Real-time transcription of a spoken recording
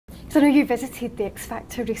So I know you visited the X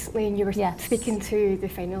Factor recently and you were Yes. speaking to the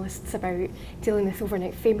finalists about dealing with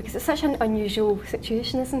overnight fame, because it's such an unusual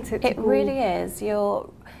situation, isn't it? It really is. You're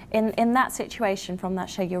in that situation from that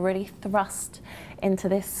show, you're really thrust into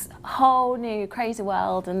this whole new crazy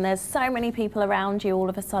world, and there's so many people around you all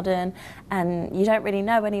of a sudden, and you don't really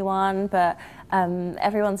know anyone, but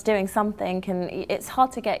everyone's doing something, and it's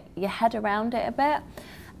hard to get your head around it a bit.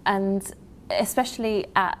 And especially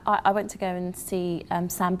I went to go and see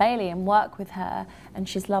Sam Bailey and work with her, and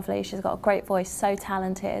she's lovely, she's got a great voice, so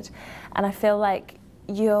talented, and I feel like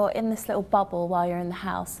you're in this little bubble while you're in the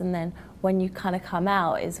house, and then when you kind of come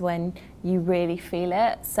out is when you really feel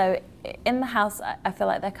it. So in the house, I feel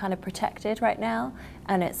like they're kind of protected right now,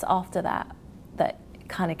 and it's after that that it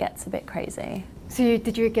kind of gets a bit crazy. So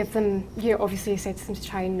did you give them, obviously you said to them to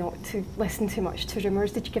try not to listen too much to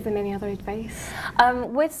rumours, did you give them any other advice?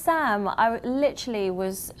 With Sam, I literally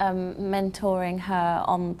was mentoring her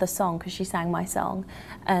on the song, because she sang my song,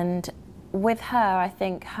 and with her, I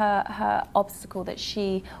think her obstacle that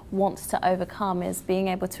she wants to overcome is being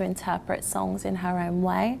able to interpret songs in her own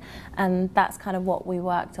way, and that's kind of what we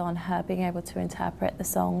worked on, her being able to interpret the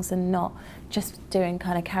songs and not just doing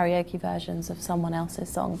kind of karaoke versions of someone else's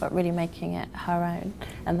song, but really making it her own,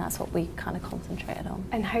 and that's what we kind of concentrated on.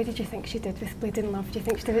 And how did you think she did with Bleeding Love? Do you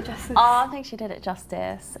think she did it justice? Oh, I think she did it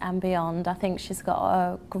justice and beyond. I think she's got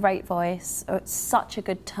a great voice, it's such a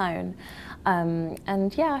good tone.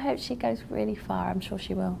 And yeah, I hope she goes really far. I'm sure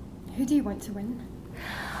she will. Who do you want to win?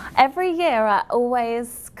 Every year I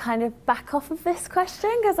always kind of back off of this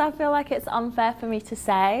question because I feel like it's unfair for me to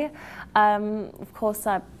say. Of course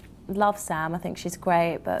I love Sam, I think she's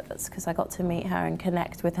great, but that's because I got to meet her and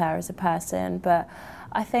connect with her as a person. But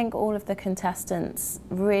I think all of the contestants,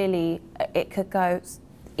 really, it could go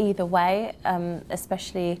either way,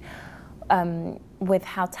 especially with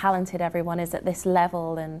how talented everyone is at this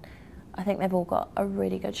level, and I think they've all got a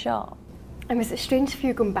really good shot. And was it strange for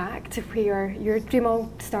you going back to where your dream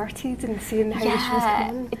all started and seeing how the show's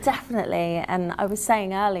come on? Definitely. And I was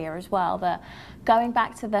saying earlier as well that going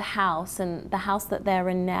back to the house and the house that they're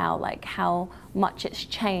in now, like how much it's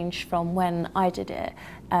changed from when I did it.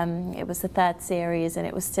 It was the third series, and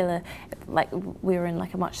it was still we were in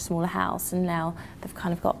like a much smaller house, and now they've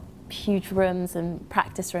kind of got huge rooms and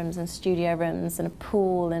practice rooms and studio rooms and a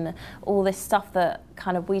pool and all this stuff that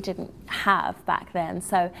kind of we didn't have back then.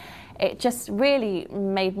 So it just really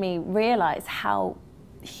made me realise how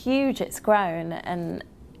huge it's grown, and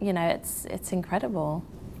it's incredible.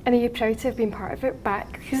 And are you proud to have been part of it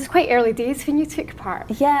back? Because it's quite early days when you took part.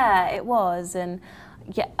 Yeah, it was, and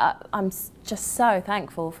yeah, I'm just so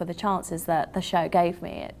thankful for the chances that the show gave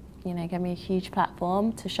me. It gave me a huge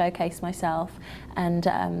platform to showcase myself, and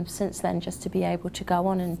since then just to be able to go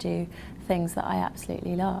on and do things that I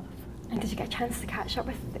absolutely love. And did you get a chance to catch up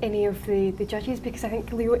with any of the judges? Because I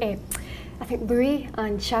think Louis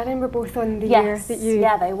and Sharon were both on the year that you...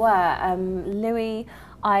 Yeah, they were. Louis,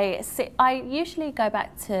 I usually go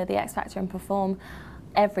back to the X Factor and perform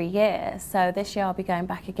every year, so this year I'll be going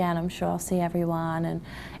back again. I'm sure I'll see everyone, and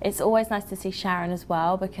it's always nice to see Sharon as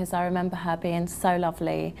well, because I remember her being so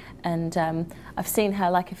lovely, and I've seen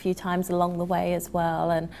her like a few times along the way as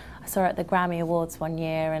well, and I saw her at the Grammy Awards one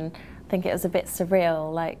year, and I think it was a bit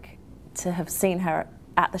surreal, like, to have seen her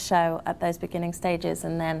at the show at those beginning stages,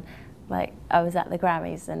 and then like I was at the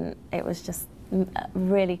Grammys, and it was just a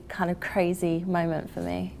really kind of crazy moment for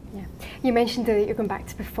me. Yeah. You mentioned that you're going back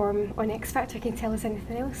to perform on X Factor. Can you tell us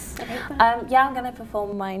anything else about that? Yeah, I'm going to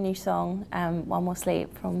perform my new song, One More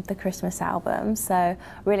Sleep, from the Christmas album. So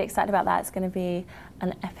really excited about that. It's going to be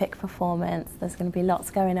an epic performance. There's going to be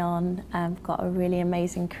lots going on. I've got a really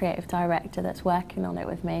amazing creative director that's working on it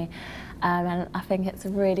with me. And I think it's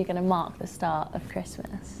really going to mark the start of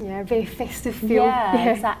Christmas. Yeah, a very festive feel. Yeah,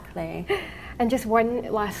 exactly. And just one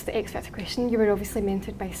last X Factor question. You were obviously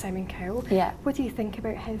mentored by Simon Cowell. Yeah. What do you think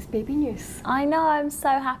about his baby news? I know, I'm so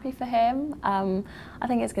happy for him. I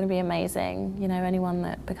think it's going to be amazing. Anyone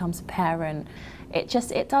that becomes a parent, it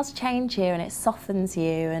does change you and it softens you,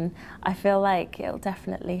 and I feel like it'll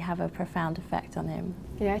definitely have a profound effect on him.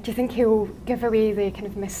 Yeah, do you think he'll give away the kind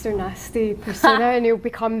of Mr. Nasty persona and he'll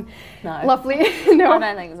become lovely? No, I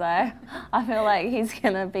don't think so. I feel like he's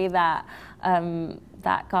going to be that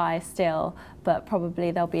guy still, but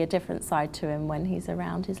probably there'll be a different side to him when he's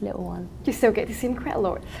around his little one. You still get to see him quite a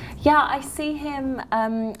lot? Yeah, I see him,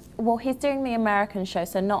 well, he's doing the American show,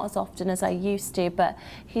 so not as often as I used to, but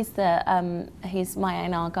he's my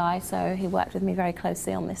A&R guy, so he worked with me very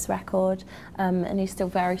closely on this record, and he's still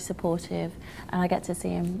very supportive, and I get to see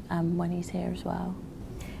him when he's here as well.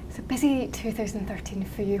 So busy 2013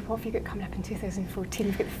 for you. What have you got coming up in 2014?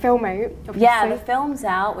 You've got the film out, obviously. Yeah, the film's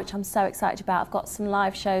out, which I'm so excited about. I've got some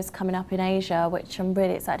live shows coming up in Asia, which I'm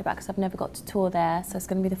really excited about because I've never got to tour there, so it's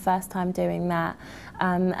going to be the first time doing that.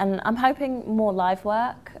 And I'm hoping more live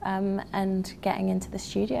work and getting into the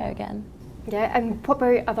studio again. Yeah, and what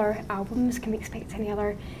about other albums? Can we expect any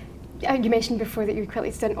other? You mentioned before that you would quite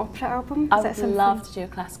like to do an opera album. I would love to do a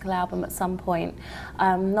classical album at some point.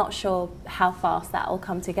 I'm not sure how fast that will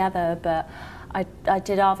come together, but I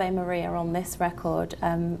did Ave Maria on this record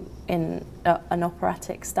in an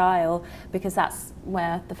operatic style because that's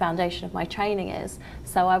where the foundation of my training is.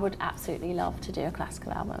 So I would absolutely love to do a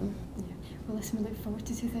classical album. Yeah. Well, listen, we look forward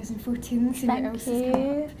to 2014. Thank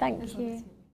you. Thank you.